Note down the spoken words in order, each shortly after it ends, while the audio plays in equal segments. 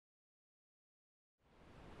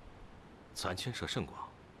此案牵涉甚广，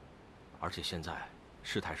而且现在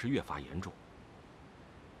事态是越发严重。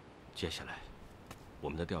接下来，我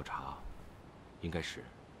们的调查应该是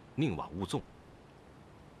宁枉勿纵。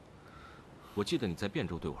我记得你在汴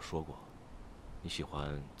州对我说过，你喜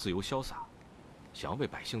欢自由潇洒，想要为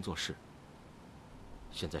百姓做事。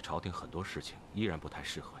现在朝廷很多事情依然不太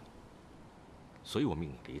适合你，所以我命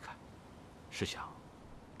你离开，是想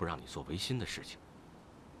不让你做违心的事情。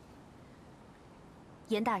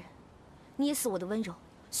严大人，捏死我的温柔，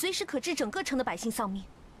随时可致整个城的百姓丧命。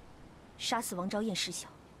杀死王昭彦事小，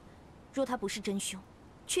若他不是真凶，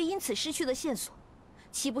却因此失去了线索，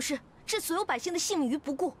岂不是置所有百姓的性命于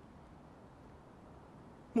不顾？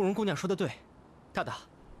慕容姑娘说的对，大大，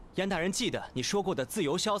严大人记得你说过的自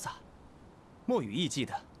由潇洒，莫雨亦记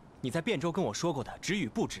得你在汴州跟我说过的值与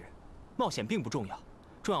不值。冒险并不重要，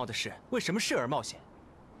重要的是为什么事而冒险。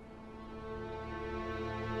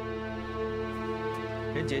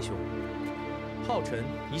任杰兄，浩辰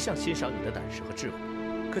一向欣赏你的胆识和智慧，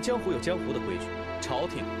可江湖有江湖的规矩，朝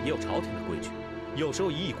廷也有朝廷的规矩，有时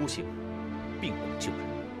候一意孤行，并不能救人，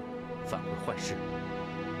反会坏事。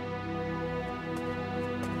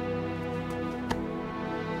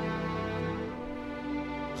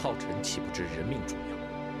浩辰岂不知人命重要？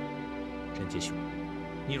任杰兄，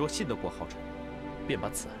你若信得过浩辰，便把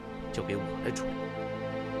此案交给我来处理，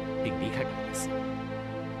并离开染色。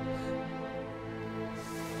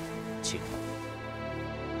请。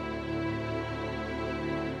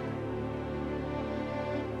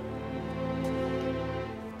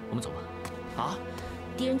我们走吧。啊，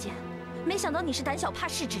狄仁杰，没想到你是胆小怕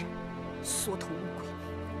事之人，缩头乌龟。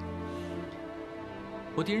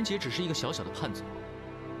我狄仁杰只是一个小小的叛族，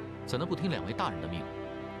怎能不听两位大人的命令？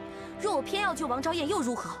若我偏要救王昭彦，又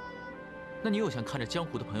如何？那你又想看着江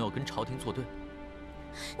湖的朋友跟朝廷作对？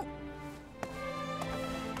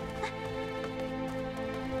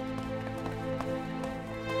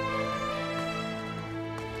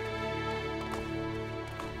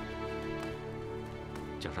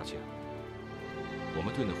蒋少卿，我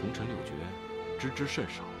们对那红尘六绝知之甚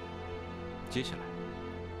少，接下来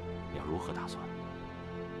你要如何打算？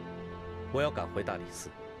我要赶回大理寺，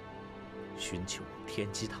寻求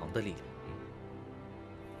天机堂的力量。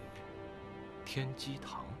天机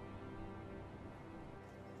堂。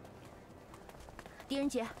狄仁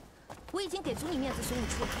杰，我已经给足你面子，随你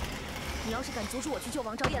出来。你要是敢阻止我去救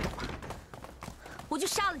王昭彦的话，我就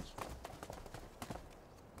杀了你。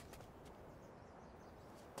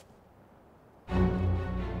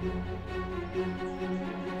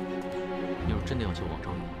你要真的要救王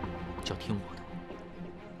昭彦，就要听我的。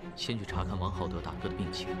先去查看王浩德大哥的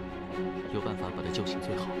病情，有办法把他救醒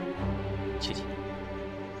最好。切记，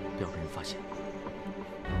不要被人发现。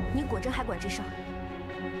你果真还管这事儿？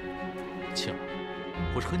庆儿，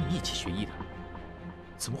我是和你一起学医的，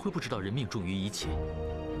怎么会不知道人命重于一切？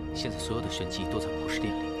现在所有的玄机都在宝石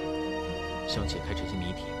殿里，想解开这些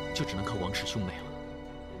谜题，就只能靠王氏兄妹了。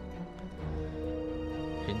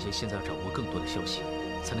任杰现在要掌握更多的消息，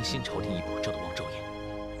才能先朝廷一步找到王昭彦。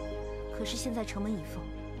可是现在城门已封，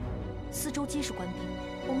四周皆是官兵，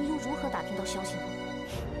我们又如何打听到消息呢？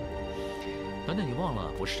难道你忘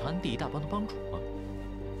了我是长安第一大帮的帮主吗？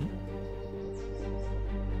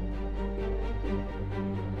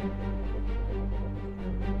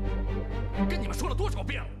跟你们说了多少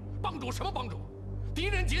遍了，帮主什么帮主？狄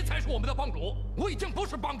仁杰才是我们的帮主，我已经不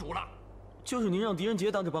是帮主了。就是您让狄仁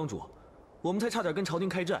杰当着帮主，我们才差点跟朝廷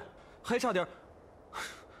开战，还差点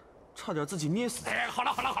自己捏死。哎，好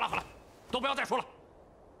了，都不要再说了。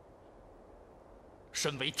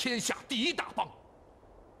身为天下第一大帮，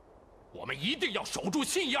我们一定要守住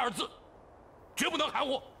信义二字，绝不能含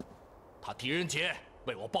糊。他狄仁杰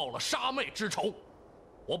为我报了杀妹之仇，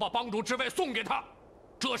我把帮主之位送给他，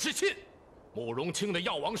这是信。慕容清的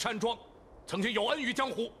药王山庄曾经有恩于江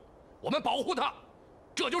湖，我们保护他，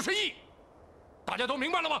这就是义。大家都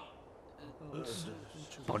明白了吗？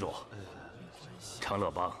帮主，长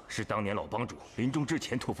乐帮是当年老帮主临终之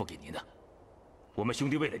前托付给您的，我们兄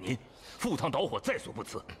弟为了您赴汤蹈火在所不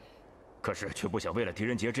辞，可是却不想为了狄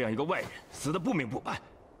仁杰这样一个外人死得不明不白。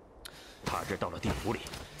他这到了地府里，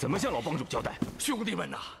怎么向老帮主交代？兄弟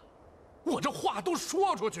们呐，我这话都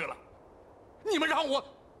说出去了，你们让我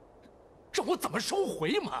怎么收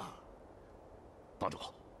回嘛？帮主，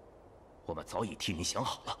我们早已替您想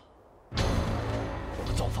好了，我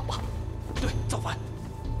们造反吧！对，造反！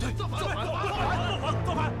对，造反！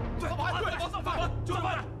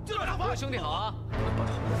各位兄弟好啊！帮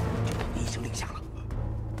主，您已经令下了。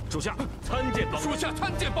属下参见帮主。属下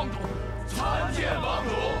参见帮主。参见帮主。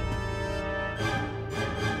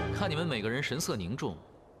看你们每个人神色凝重，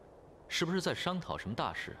是不是在商讨什么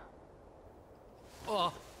大事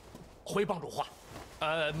啊？回帮主话，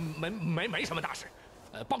没什么大事。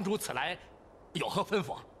帮主此来有何吩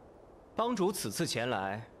咐？帮主此次前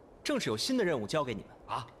来，正是有新的任务交给你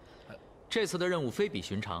们啊。这次的任务非比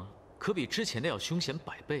寻常，可比之前的要凶险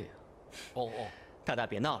100倍啊！哦，大大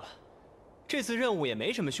别闹了，这次任务也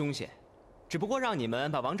没什么凶险，只不过让你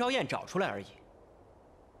们把王昭燕找出来而已。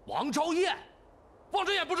王昭燕，王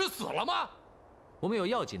昭燕不是死了吗？我们有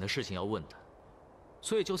要紧的事情要问他，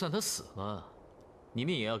所以就算他死了，你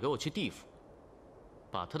们也要给我去地府，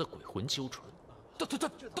把他的鬼魂揪出来。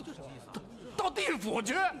到地府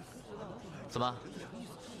去？怎么？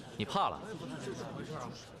你怕了？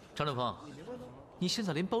张正峰，你现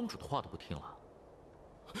在连帮主的话都不听了？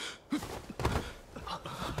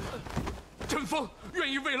振峰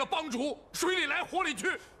愿意为了帮主水里来火里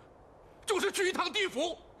去，就是去一趟地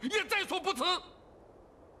府也在所不辞。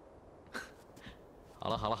好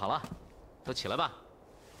了，都起来吧。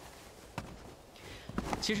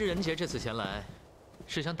其实任杰这次前来，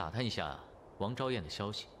是想打探一下王昭燕的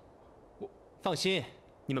消息。放心，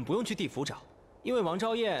你们不用去地府找，因为王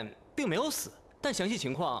昭燕并没有死，但详细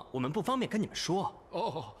情况我们不方便跟你们说。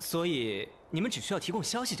哦，所以你们只需要提供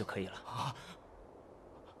消息就可以了。啊。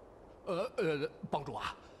帮主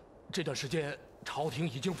啊，这段时间朝廷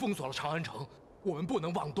已经封锁了长安城，我们不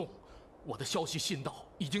能妄动。我的消息信道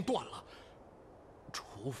已经断了，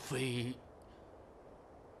除非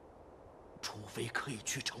可以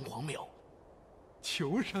去城隍庙，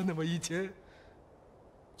求上那么一签。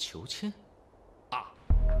求签？啊！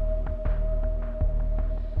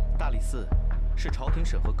大理寺是朝廷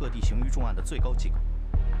审核各地刑狱重案的最高机构，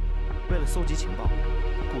为了搜集情报，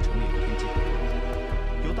故成立了天机堂，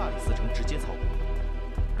由大理寺丞直接操控，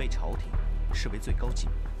被朝廷视为最高机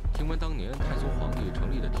密。听闻当年太宗皇帝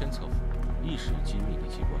成立的天策府，亦是机密的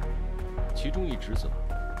机关，其中一职责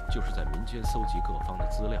就是在民间搜集各方的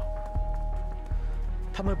资料。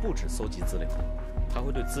他们不止搜集资料，还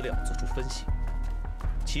会对资料做出分析，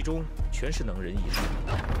其中全是能人异士，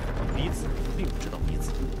彼此并不知道彼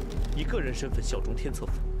此，以个人身份效忠天策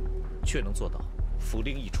府，却能做到府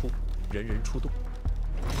令一出，人人出动。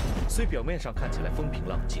虽表面上看起来风平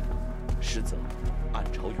浪静，实则暗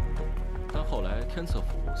潮涌动。但后来天策府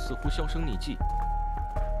似乎销声匿迹，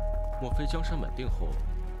莫非江山稳定后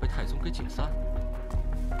被太宗给解散？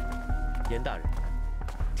严大人，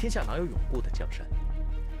天下哪有永固的江山？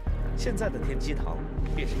现在的天机堂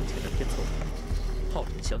便是以前的天策府。浩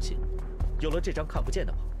臣相信，有了这张看不见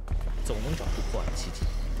的榜，总能找出破案契机。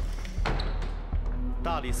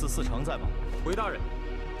大理寺寺丞在吗？回大人，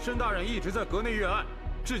申大人一直在阁内阅案，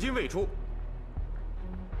至今未出。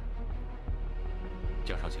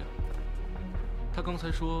蒋少卿，他刚才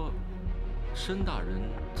说，申大人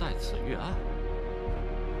在此阅案。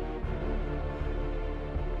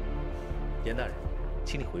严大人，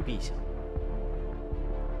请你回避一下。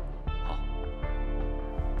好。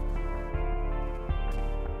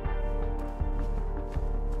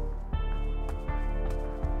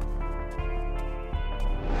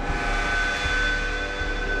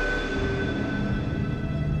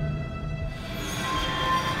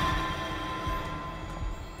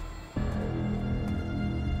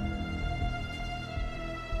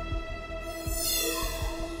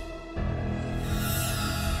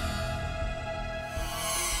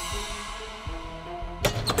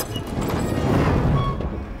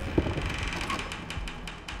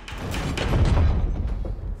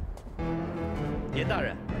严大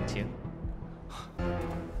人，请。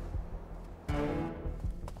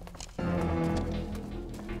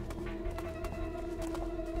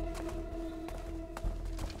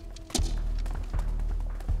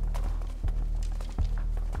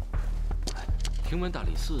听闻大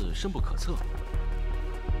理寺深不可测，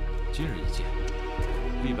今日一见，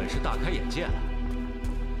立本是大开眼界了。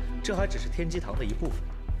这还只是天机堂的一部分，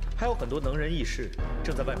还有很多能人异士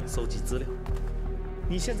正在外面搜集资料。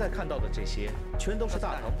你现在看到的这些，全都是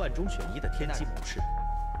大唐万中选一的天机谋士，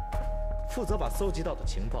负责把搜集到的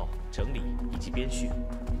情报整理以及编序，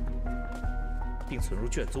并存入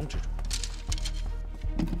卷宗之中。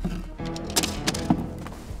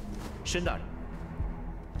申大人，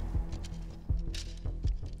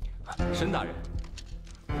申大人，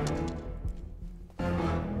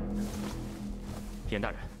严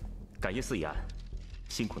大人，赶夜寺一案，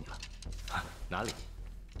辛苦你了。哪里，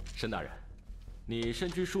申大人。你身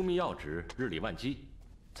居枢密要职，日理万机，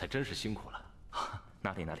才真是辛苦了。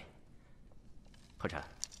哪里。何禅，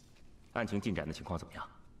案情进展的情况怎么样？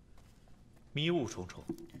迷雾重重，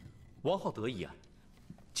王浩德一案，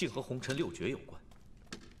竟和红尘六绝有关，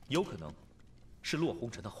有可能是骆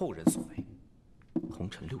红尘的后人所为。红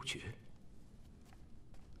尘六绝，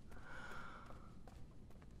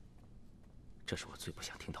这是我最不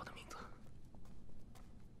想听到的名字。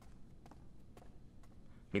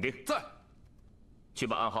米丁在，去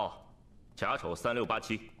把暗号甲丑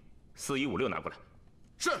36874156拿过来。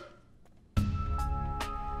是。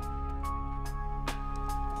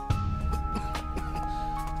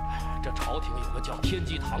这朝廷有个叫天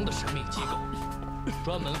机堂的神秘机构，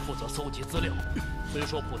专门负责搜集资料。虽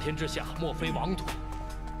说普天之下莫非王土，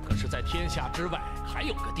可是，在天下之外还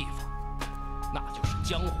有个地方，那就是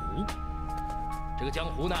江湖。这个江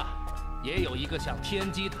湖呢，也有一个像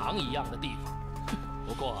天机堂一样的地方，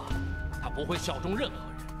不过它不会效忠任何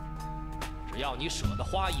人，只要你舍得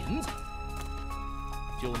花银子，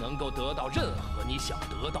就能够得到任何你想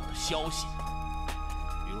得到的消息。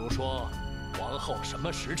比如说，王后什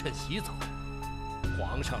么时辰洗澡，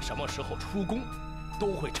皇上什么时候出宫，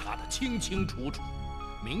都会查得清清楚楚、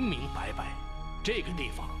明明白白。这个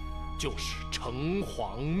地方就是城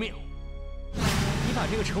隍庙。你把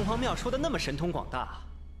这个城隍庙说的那么神通广大，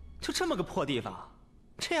就这么个破地方，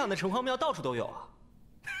这样的城隍庙到处都有啊！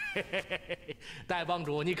戴帮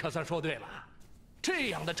主，你可算说对了，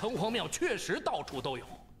这样的城隍庙确实到处都有。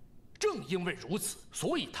正因为如此，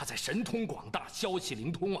所以它才神通广大、消息灵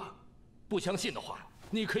通啊！不相信的话，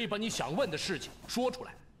你可以把你想问的事情说出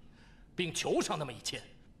来，并求上那么一签，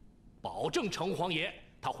保证城隍爷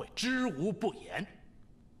他会知无不言。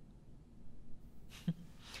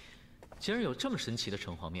竟然有这么神奇的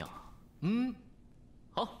城隍庙，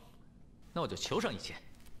好，那我就求上一签。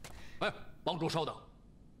哎，帮主稍等，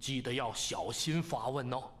记得要小心发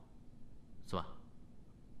问哦。怎么？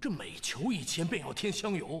这每求一签便要添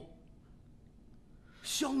香油，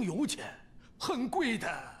香油钱很贵的。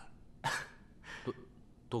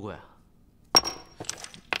多贵啊？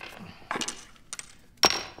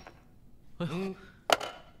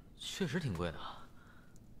确实挺贵的。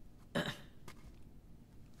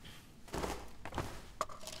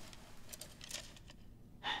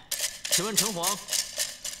请问城隍，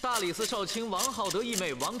大理寺少卿王浩德义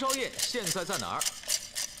妹王昭燕现在在哪儿？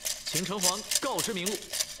请城隍告知名录。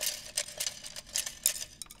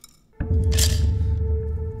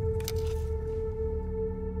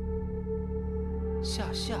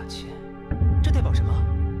下签，这代表什么？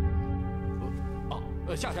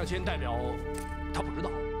下签代表他不知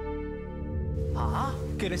道。啊？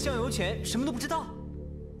给了香油钱，什么都不知道？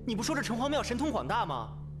你不说这城隍庙神通广大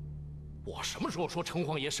吗？我什么时候说城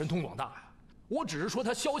隍爷神通广大呀？我只是说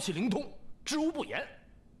他消息灵通，知无不言。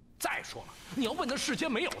再说了，你要问他世间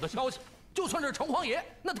没有的消息，就算是城隍爷，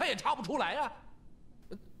那他也查不出来呀。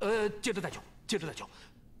接着再求，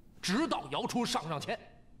直到摇出上签，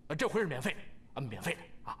这回是免费的，免费的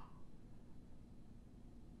啊。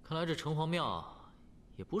看来这城隍庙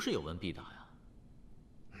也不是有问必答呀。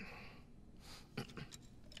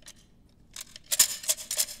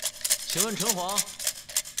请问城隍，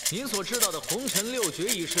您所知道的红尘六绝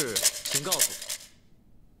一事，请告诉我。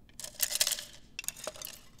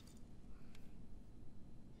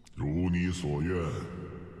如你所愿。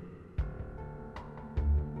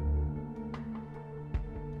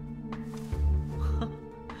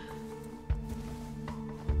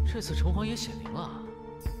这次城隍爷显灵了。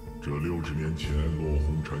这60年前，骆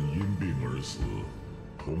红尘因病而死，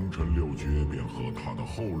红尘六绝便和他的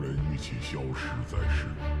后人一起消失在世。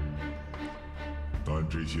但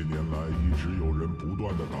这些年来，一直有人不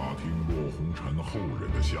断地打听骆红尘后人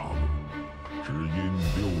的下落，只因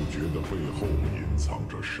六绝的背后隐藏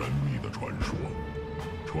着神秘的传说。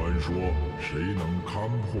传说谁能勘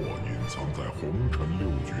破隐藏在红尘六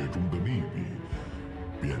绝中的秘密，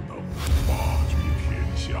便能霸绝天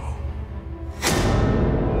下。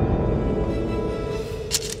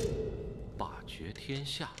霸绝天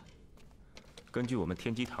下。根据我们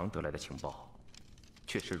天机堂得来的情报，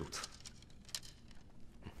确实如此。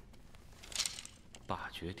霸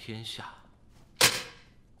绝天下，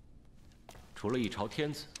除了一朝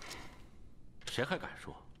天子，谁还敢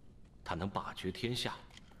说他能霸绝天下？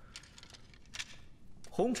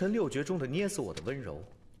红尘六绝中的捏死我的温柔，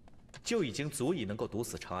就已经足以能够毒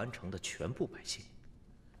死长安城的全部百姓。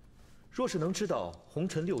若是能知道红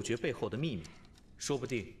尘六绝背后的秘密，说不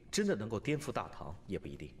定真的能够颠覆大唐，也不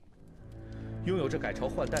一定。拥有这改朝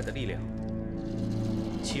换代的力量，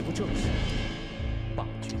岂不正是霸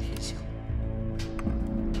绝天下？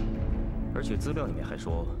而且资料里面还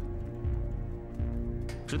说，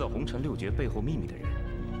知道红尘六绝背后秘密的人，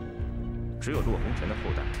只有骆红尘的后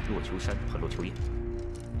代骆秋山和骆秋燕。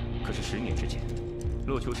可是10年之前，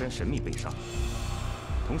骆秋山神秘被杀，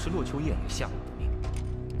同时骆秋燕也下落不明。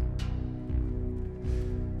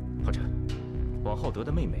或者，王浩德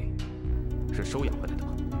的妹妹是收养回来的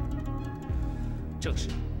吗？正是。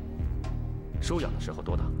收养的时候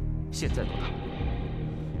多大？现在多大？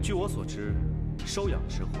据我所知，收养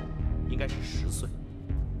之后应该是10岁，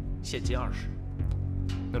现今20。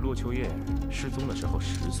那骆秋燕失踪的时候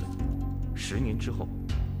10岁，10年之后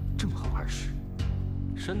正好20。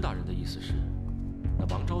申大人的意思是，那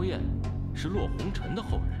王昭燕是骆红尘的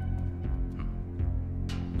后人。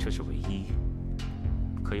这是唯一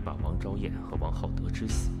可以把王昭燕和王浩德之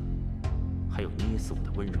死，还有捏死我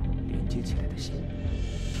的温柔连接起来的嫌疑。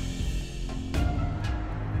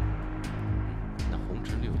那红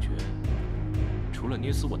尘六绝，除了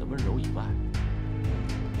捏死我的温柔以外，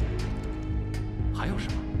还有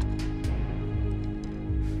什么？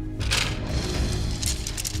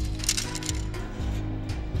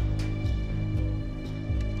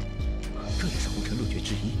这也是红尘六绝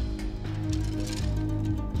之一。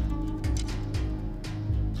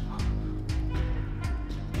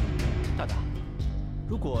大大，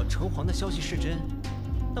如果城隍的消息是真，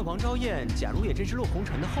那王昭燕假如也真是骆红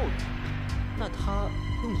尘的后人，那他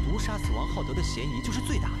用毒杀死王浩德的嫌疑就是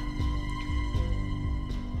最大的。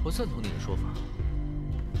我赞同你的说法，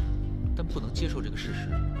但不能接受这个事实。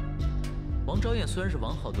王昭燕虽然是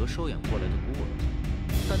王浩德收养过来的孤儿，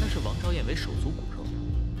但她是王昭燕为手足骨肉的，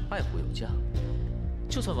爱护有加。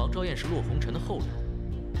就算王昭燕是骆红尘的后人，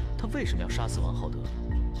她为什么要杀死王浩德？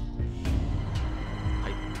还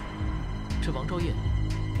有，这王昭燕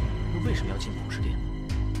又为什么要进普氏殿？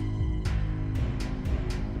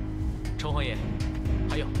城隍爷，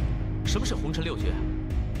还有，什么是红尘六绝？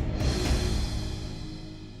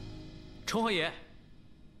城隍爷，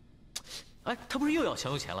哎，他不是又要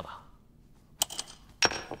强油钱了吧？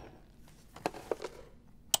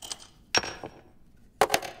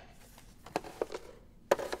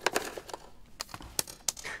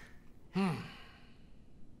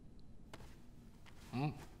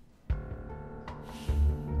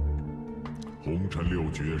红尘六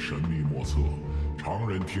绝神秘莫测，常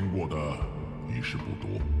人听过的已是不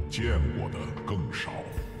多，见过的更少。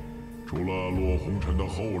除了骆红尘的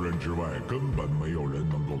后人之外，根本没有人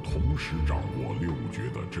能够同时掌握六绝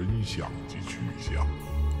的真相及去向。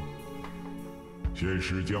现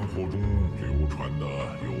实江湖中流传的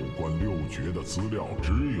有关六绝的资料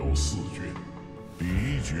只有4绝。第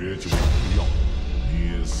1绝就是不要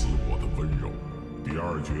捏死我的温柔。第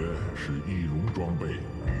2绝是易容装备，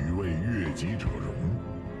与为悦己者容。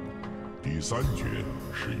第3绝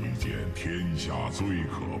是一件天下最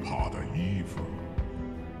可怕的衣服，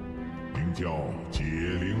名叫解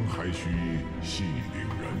铃还须系铃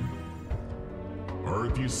人。而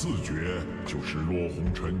第4绝就是骆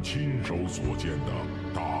红尘亲手所见的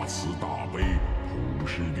大慈大悲普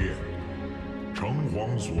氏殿，城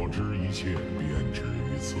隍所知一切便止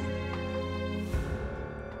于此。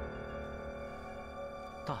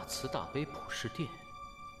大慈大悲普氏殿，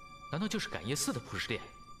难道就是感业寺的普氏殿？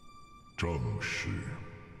正是。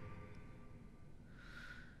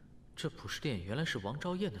这普氏殿原来是王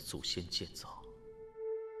昭燕的祖先建造。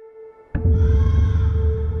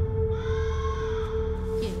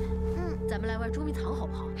叶远，咱们来玩捉迷藏好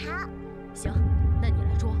不好？好。行，那你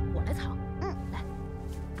来捉，我来藏。来，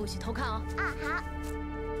不许偷看哦。好。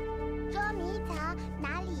捉迷藏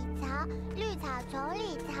哪里藏？绿草丛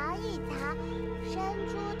里藏一藏，伸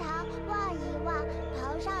出头望一望，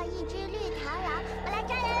头上一只绿螳螂，我来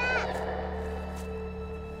抓人啦！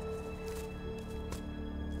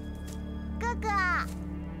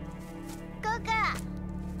哥哥，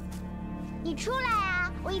你出来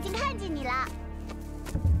啊！我已经看见你了，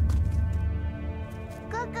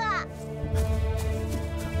哥哥，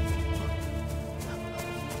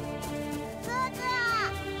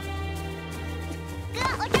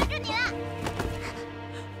我抓住你了！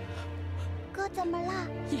哥，怎么了？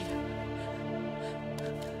爷爷，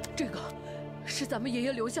这个是咱们爷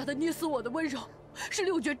爷留下的捏死我的温柔，是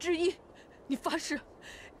六绝之一。你发誓，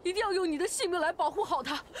一定要用你的性命来保护好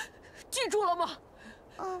他，记住了吗？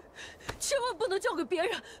千万不能交给别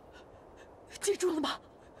人，记住了吗？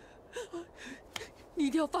你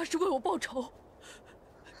一定要发誓为我报仇。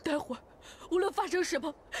待会儿无论发生什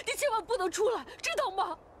么，你千万不能出来，知道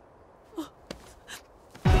吗？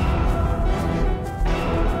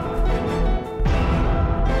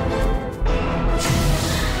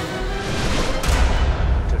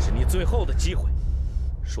这是你最后的机会，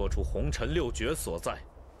说出红尘六绝所在，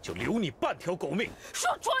就留你半条狗命。说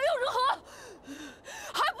出来又如何？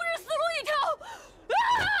还不是死路一条！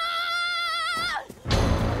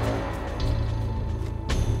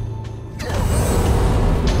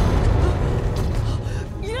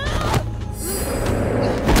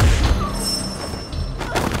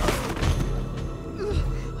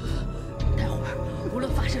待会儿无论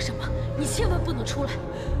发生什么，你千万不能出来，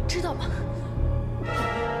知道吗？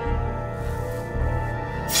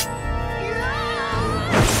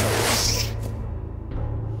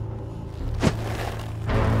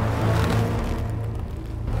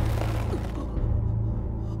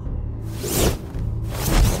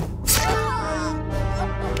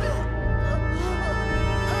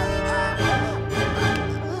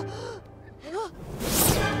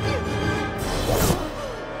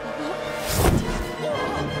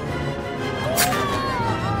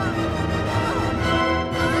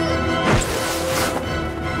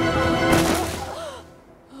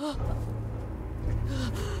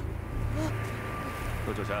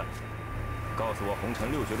何志山，告诉我红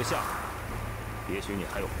尘六绝的下落，也许你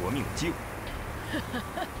还有活命的机会。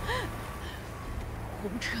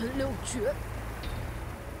红尘六绝，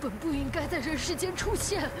本不应该在人世间出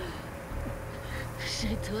现。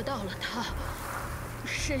谁得到了它，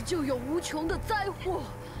谁就有无穷的灾祸；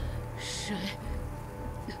谁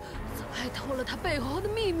猜透了它背后的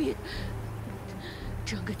秘密，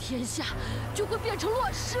整个天下就会变成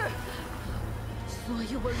乱世。所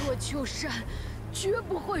以我洛秋山绝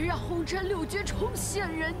不会让红尘六绝重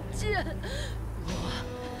现人间。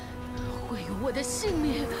我会用我的性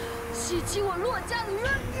命洗清我洛家的冤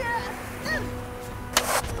孽。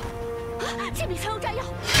这里藏有炸药。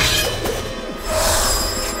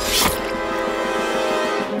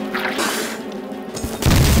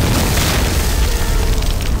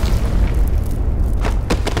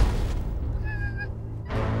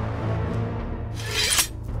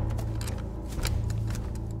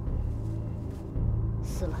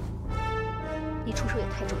死了，你出手也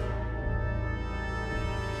太重了。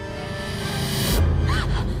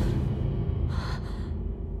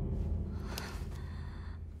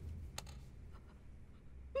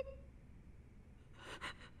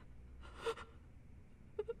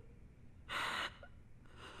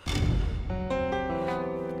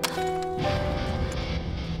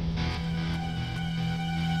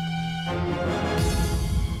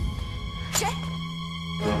谁？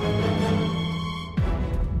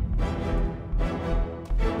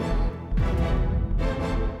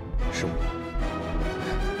是我。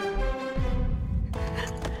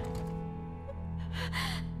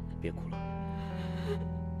别哭了，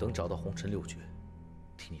等找到红尘六绝，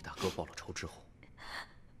替你大哥报了仇之后，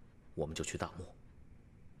我们就去大漠，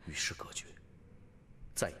与世隔绝，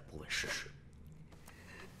再也不问世事。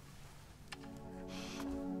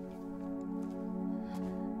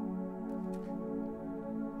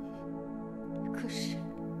可是，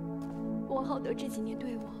王浩德这几年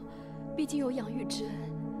对我，毕竟有养育之恩。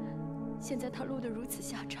现在他落得如此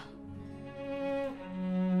下场，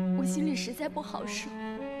我心里实在不好受。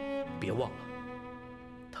别忘了，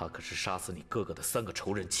他可是杀死你哥哥的3个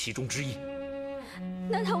仇人其中之一。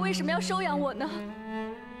那他为什么要收养我呢？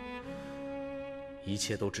一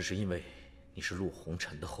切都只是因为你是陆红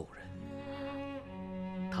尘的后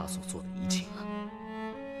人，他所做的一切，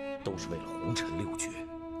都是为了红尘六绝。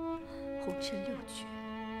红尘六绝，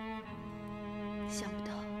想不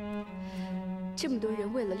到这么多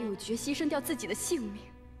人为了六绝牺牲掉自己的性命，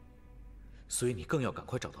所以你更要赶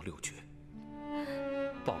快找到六绝，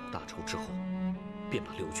报了大仇之后，便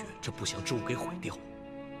把六绝这不祥之物给毁掉，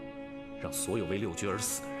让所有为六绝而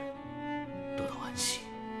死的人得到安息。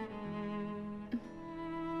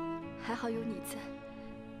还好有你在，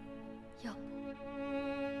要不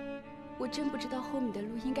我真不知道后面的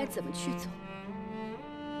路应该怎么去走。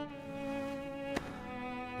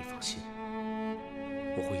你放心，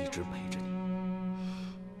我会一直陪着你，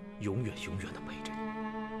永远永远的陪着你。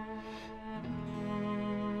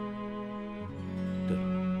对了，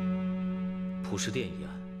普世殿一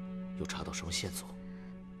案有查到什么线索？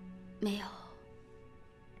没有，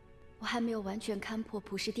我还没有完全勘破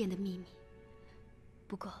普世殿的秘密。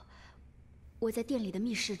不过，我在殿里的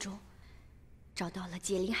密室中找到了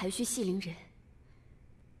解铃还须系铃人。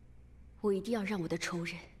我一定要让我的仇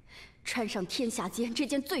人穿上天下间这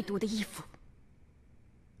件最毒的衣服。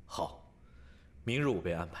好，明日我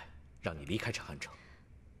便安排让你离开长安城。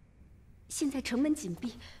现在城门紧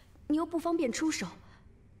闭，你又不方便出手，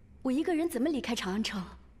我一个人怎么离开长安城？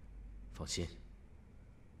放心，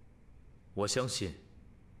我相信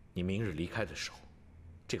你明日离开的时候，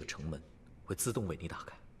这个城门会自动为你打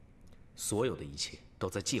开。所有的一切都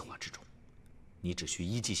在计划之中，你只需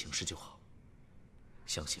依计行事就好。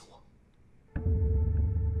相信我。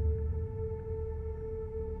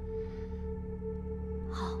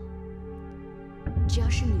好，只要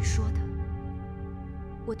是你说的，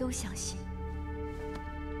我都相信。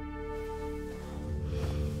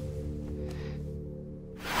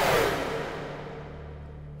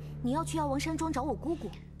你要去药王山庄找我姑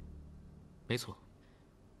姑？没错，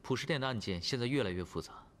普世殿的案件现在越来越复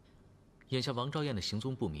杂。眼下王昭燕的行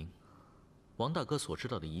踪不明，王大哥所知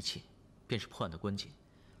道的一切，便是破案的关键。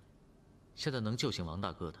现在能救醒王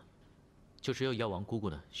大哥的，就只有药王姑姑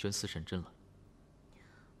的悬丝神针了。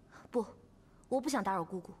不，我不想打扰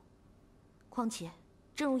姑姑。况且，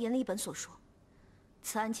正如严立本所说，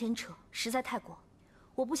此案牵扯实在太广，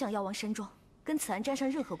我不想药王山庄跟此案沾上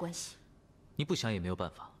任何关系。你不想也没有办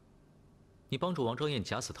法。你帮助王昭燕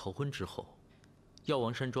假死逃婚之后，药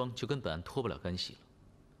王山庄就跟本案脱不了干系了。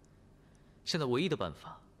现在唯一的办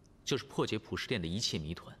法，就是破解普世殿的一切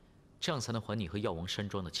谜团，这样才能还你和药王山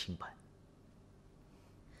庄的清白。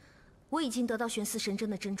我已经得到玄寺神针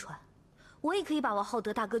的真传，我也可以把王浩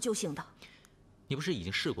德大哥救醒的。你不是已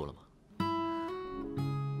经试过了吗？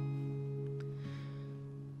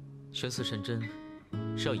玄寺神针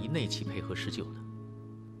是要以内气配合施救的。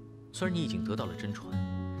虽然你已经得到了真传，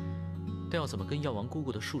但要怎么跟药王姑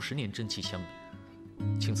姑的数十年真气相比？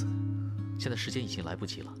青子，现在时间已经来不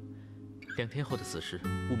及了。2天后的子时，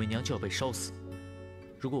武媚娘就要被烧死。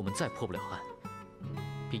如果我们再破不了案，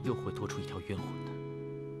便又会多出一条冤魂的。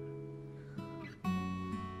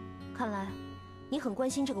看来你很关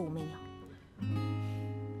心这个武媚娘。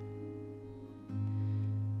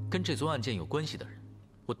跟这宗案件有关系的人，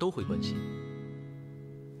我都会关心，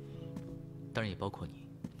当然也包括你。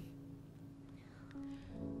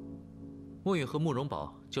墨雨和慕容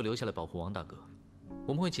宝就留下来保护王大哥，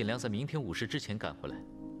我们会尽量在明天午时之前赶回来。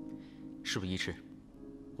事不宜迟，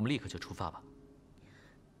我们立刻就出发吧。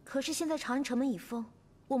可是现在长安城门已封，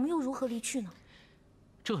我们又如何离去呢？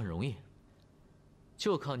这很容易，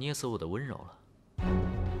就靠捏死我的温柔了。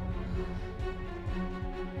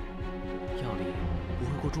药力不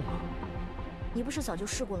会过重吧？你不是早就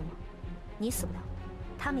试过了吗？你死不了，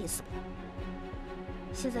他们也死不了。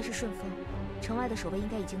现在是顺风，城外的守卫应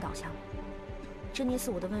该已经倒下了。这捏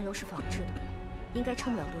死我的温柔是仿制的，应该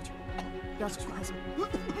撑不了多久。要走就快走。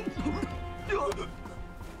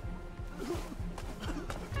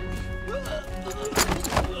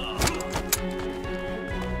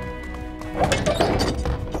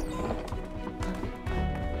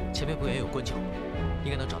前面不远有关桥，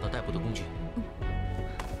应该能找到代步的工具。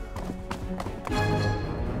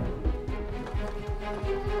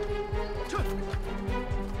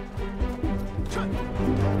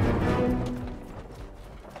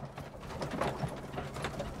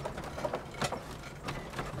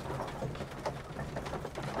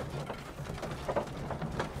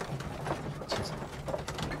妻子，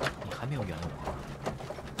你还没有原谅我。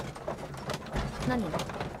那你呢？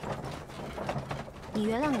你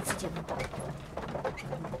原谅你自己了吗？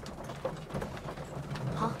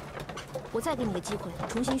好，我再给你个机会，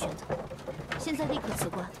重新选择。现在立刻辞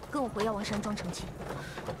官，跟我回药王山庄成亲。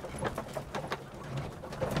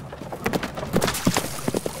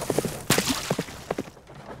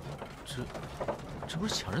这不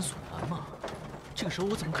是强人所难吗？这个时候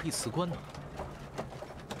我怎么可以辞官呢？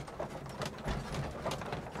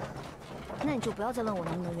那你就不要再问我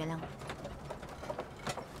能不能原谅了。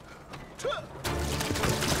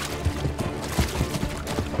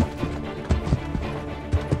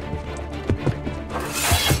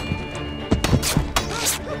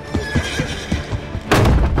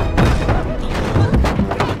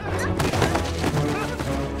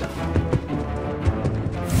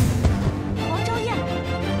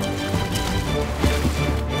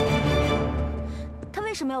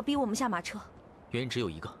要逼我们下马车，原因只有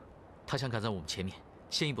一个，他想赶在我们前面，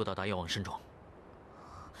先一步到达药王山庄。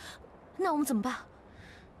那我们怎么办？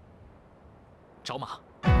找马。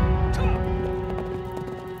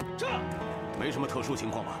这没什么特殊情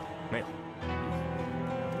况吧？没有。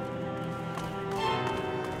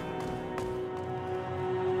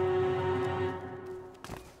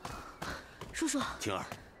叔叔，青儿，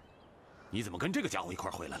你怎么跟这个家伙一块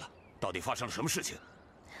回来了？到底发生了什么事情？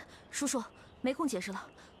叔叔，没空解释了。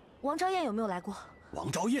王昭彦有没有来过？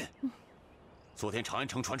王昭彦，昨天长安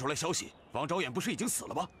城传出来消息，王昭彦不是已经死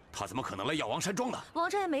了吗？他怎么可能来药王山庄呢？王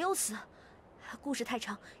昭彦没有死，故事太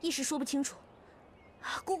长，一时说不清楚。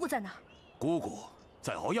姑姑在哪？姑姑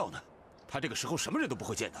在熬药呢，她这个时候什么人都不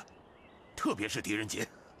会见的，特别是狄仁杰。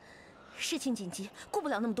事情紧急，顾不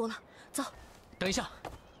了那么多了，走。等一下，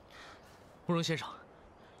慕容先生，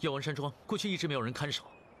药王山庄过去一直没有人看守，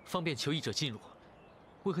方便求医者进入，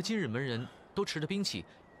为何今日门人都持着兵器？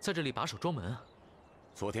在这里把守庄门啊！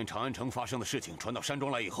昨天长安城发生的事情传到山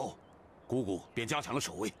庄来以后，姑姑便加强了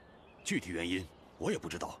守卫，具体原因我也不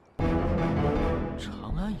知道。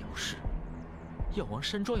长安有事，药王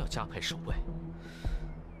山庄要加派守卫，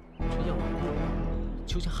这药王姑姑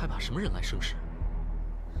究竟害怕什么人来生事？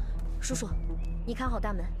叔叔，你看好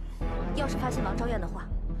大门，要是发现王昭彦的话，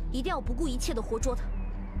一定要不顾一切的活捉他。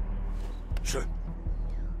是。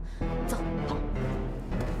走。好。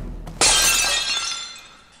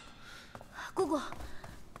姑姑，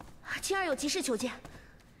青儿有急事求见。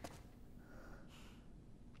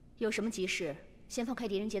有什么急事，先放开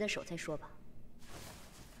狄仁杰的手再说吧。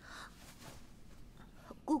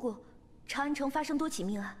姑姑，长安城发生多起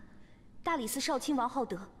命案，大理寺少卿王浩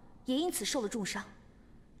德也因此受了重伤，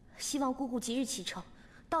希望姑姑即日启程，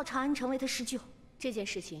到长安城为他施救。这件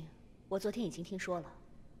事情，我昨天已经听说了。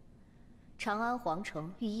长安皇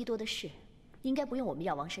城御医多的事，应该不用我们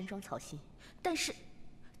药王山庄操心。但是。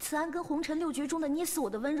此案跟红尘六绝中的捏死我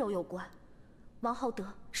的温柔有关，王浩德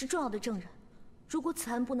是重要的证人，如果此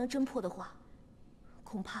案不能侦破的话，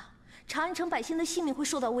恐怕长安城百姓的性命会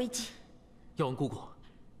受到危机。药王姑姑，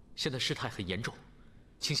现在事态很严重，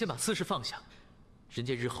请先把私事放下，人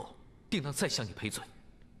家日后定当再向你赔罪。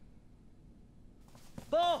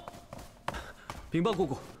报！禀报姑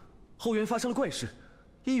姑，后园发生了怪事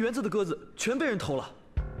，1园子的鸽子全被人偷了。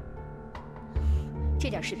这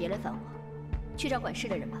点事别来烦我，去找管事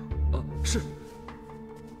的人吧。是。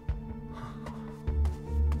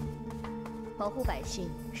保护百姓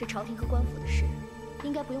是朝廷和官府的事，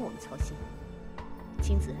应该不用我们操心。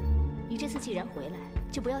青子，你这次既然回来，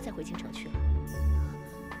就不要再回京城去了。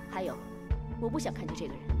还有，我不想看见这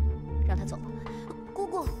个人，让他走吧。姑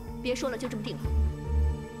姑，别说了，就这么定了。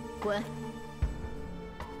滚！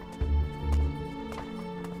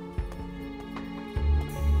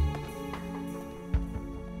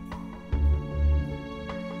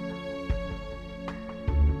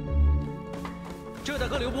这位大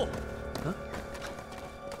哥留步。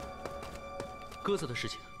鸽子的事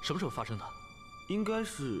情什么时候发生的？应该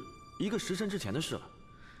是1个时辰之前的事了。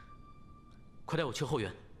快带我去后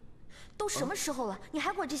园。都什么时候了，你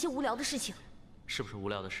还管这些无聊的事情？是不是无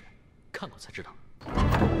聊的事？看过才知道。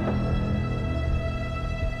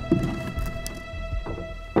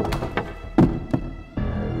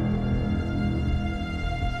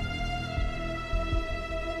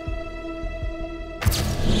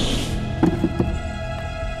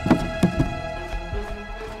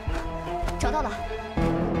找到了。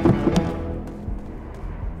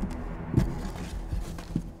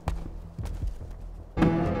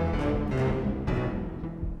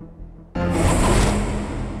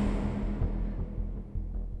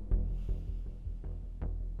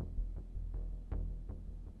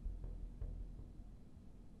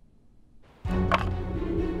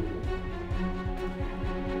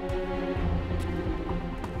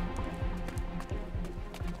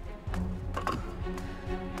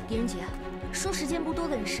狄仁杰，说时间不多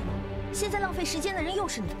的人是你，现在浪费时间的人又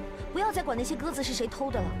是你，不要再管那些鸽子是谁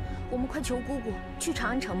偷的了。我们快求姑姑去长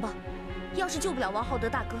安城吧，要是救不了王浩德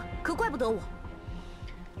大哥，可怪不得我。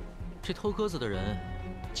这偷鸽子的人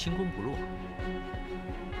轻功不弱，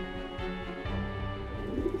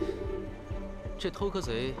这偷鸽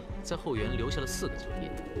贼在后园留下了4个脚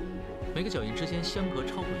印，每个脚印之间相隔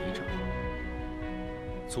超过1丈，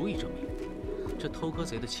足以证明这偷鸽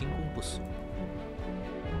贼的轻功不俗。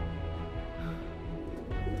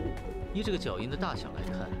依这个脚印的大小来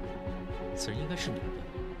看，此人应该是女的，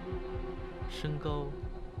身高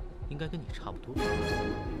应该跟你差不多。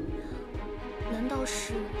难道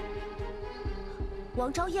是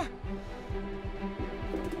王昭燕？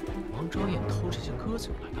王昭燕偷这些鸽子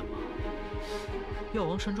用来干嘛？药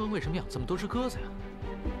王山庄为什么养这么多只鸽子呀？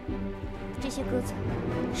这些鸽子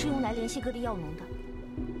是用来联系各地药农的。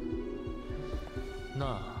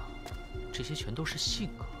那这些全都是信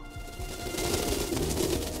鸽。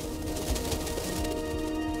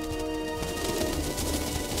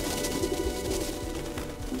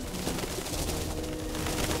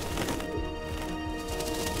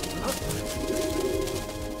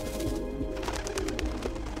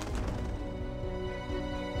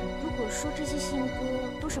说这些信鸽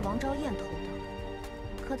都是王昭燕偷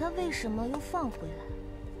的，可她为什么又放回来？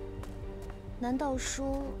难道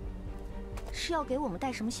说是要给我们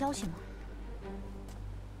带什么消息吗？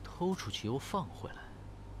偷出去又放回来，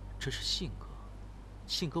这是信鸽。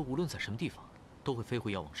信鸽无论在什么地方，都会飞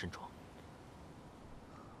回药王山庄。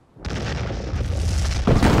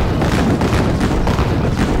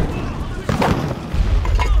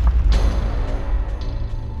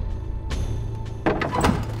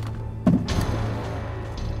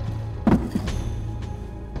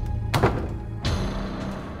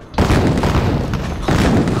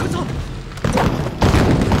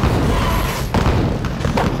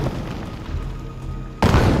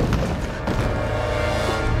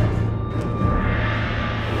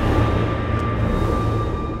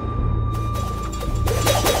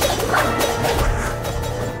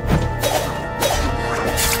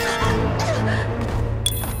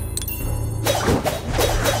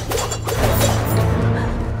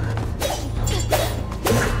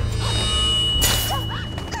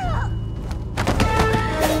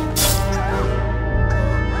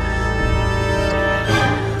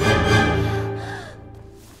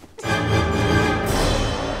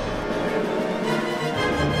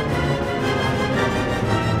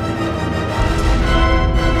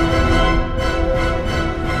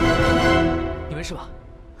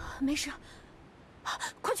没事，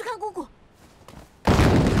快去看姑姑。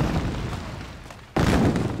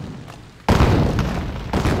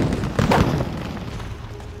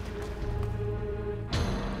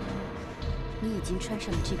你已经穿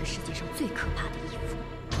上了这个世界上最可怕的衣服。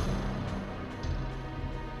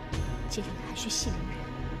这里还需系灵人，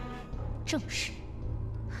正是。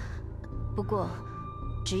不过，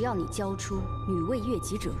只要你交出女为悦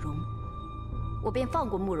己者容，我便放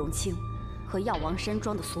过慕容清和药王山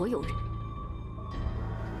庄的所有人。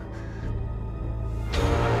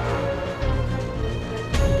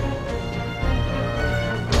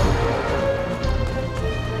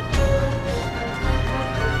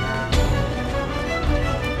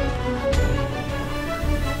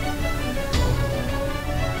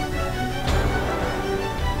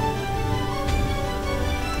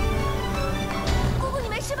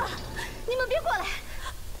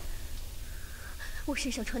 我身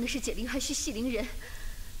上穿的是解铃还须系铃人，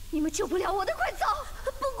你们救不了我的，快走！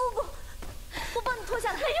不，姑姑，我帮你脱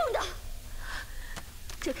下来，没用的。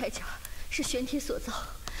这铠甲是玄铁所造，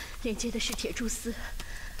连接的是铁蛛丝，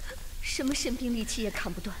什么神兵利器也砍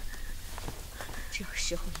不断。只要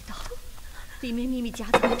时候一到，里面秘密夹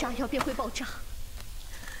藏的炸药便会爆炸。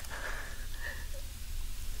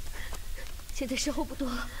现在时候不多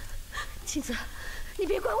了，青子，你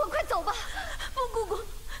别管我，快走吧！不，姑姑，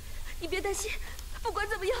你别担心。 不管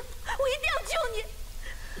怎么样，我一定要救你。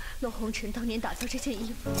洛红尘当年打造这件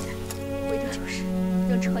衣服，为的就是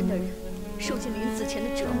让穿的人受尽临死前的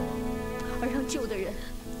折磨，而让救的人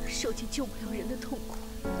受尽救不了人的痛苦。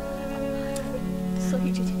所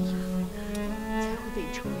以这件衣服才会被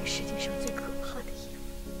称为世界上最可怕的衣服。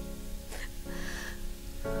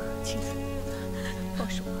青子，放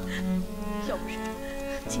手吧，要不然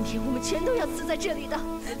今天我们全都要死在这里的。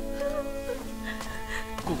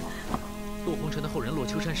姑姑。 洛红尘的后人洛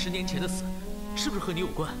秋山10年前的死，是不是和你有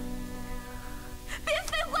关？别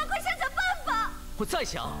废话，快想想办法！我在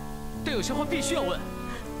想，但有些话必须要问。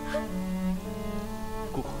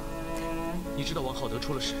姑姑，你知道王浩德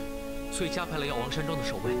出了事，所以加派了药王山庄的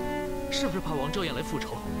守卫，是不是怕王昭彦来复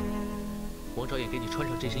仇？王昭彦给你穿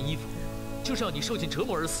上这身衣服，就是要你受尽折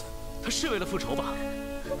磨而死。他是为了复仇吧？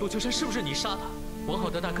洛秋山是不是你杀的？王浩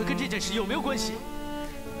德大哥跟这件事有没有关系？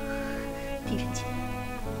狄仁杰。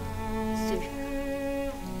 虽然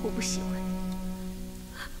我不喜欢你，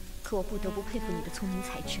可我不得不佩服你的聪明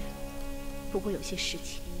才智。不过有些事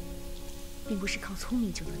情，并不是靠聪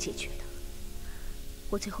明就能解决的。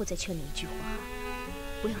我最后再劝你一句话：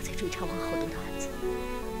不要再追查王浩德的案子。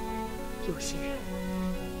有些人，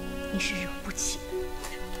你是惹不起的。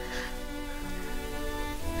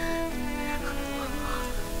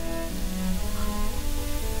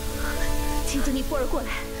青子，你扶儿过来。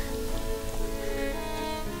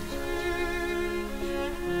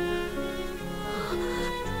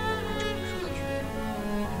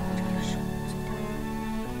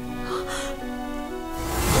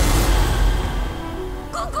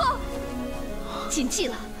 谨记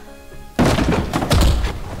了。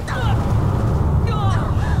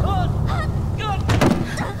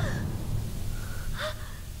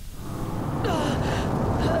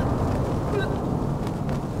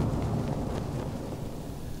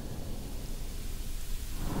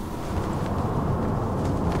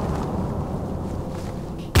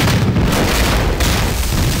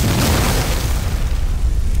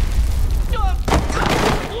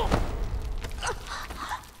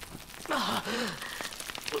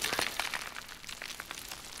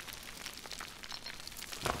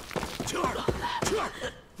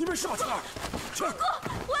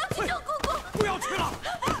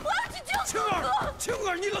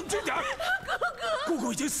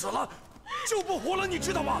死了，救不活了，你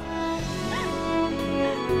知道吗？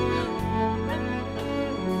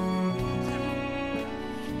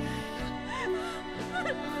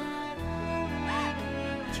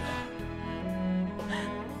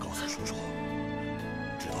告诉叔叔，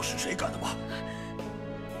知道是谁干的吗？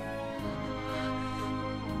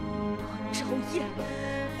王昭彦。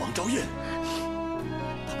王昭彦，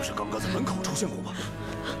他不是刚刚在门口出现过吗？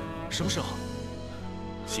什么时候？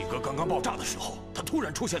 信鸽刚刚爆炸的时候，他突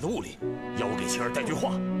然出现在屋里，要我给妻儿带句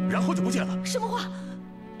话，然后就不见了。什么话？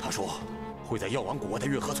他说会在药王谷外的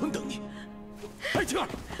月河村等你。哎，青儿，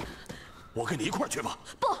我跟你一块儿去吧。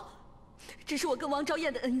不，这是我跟王昭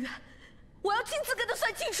彦的恩怨，我要亲自跟他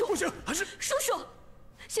算清楚。不行，还是叔叔，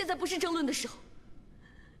现在不是争论的时候。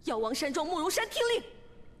药王山庄慕容山听令，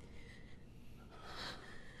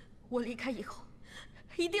我离开以后，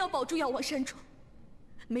一定要保住药王山庄，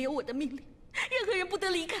没有我的命令。 任何人不得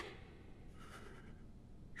离开。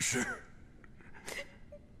是。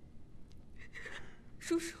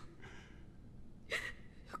叔叔，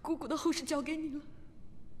姑姑的后事交给你了。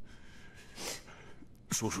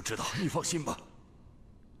叔叔知道，你放心吧。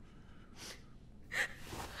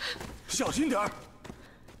小心点儿。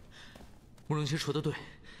慕容卿说的对，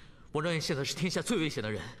王昭彦现在是天下最危险的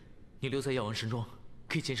人，你留在药王山庄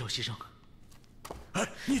可以减少牺牲。哎，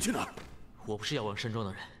你去哪儿？我不是药王山庄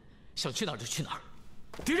的人，想去哪儿就去哪儿。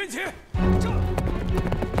狄仁杰，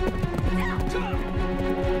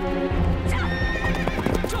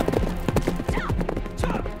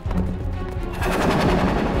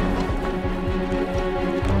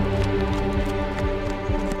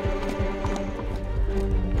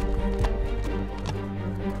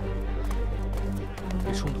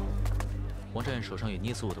别冲动，王昭彦手上有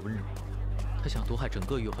捏死我的温柔，他想毒害整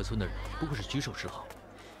个月河村的人，不过是举手之劳。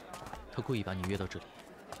他故意把你约到这里，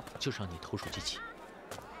就是让你投鼠忌器。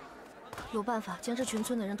有办法将这全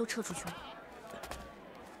村的人都撤出去吗？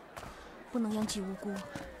不能殃及无辜。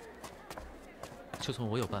就算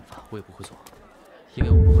我有办法，我也不会做，因为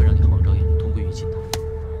我不会让你和王昭彦同归于尽的。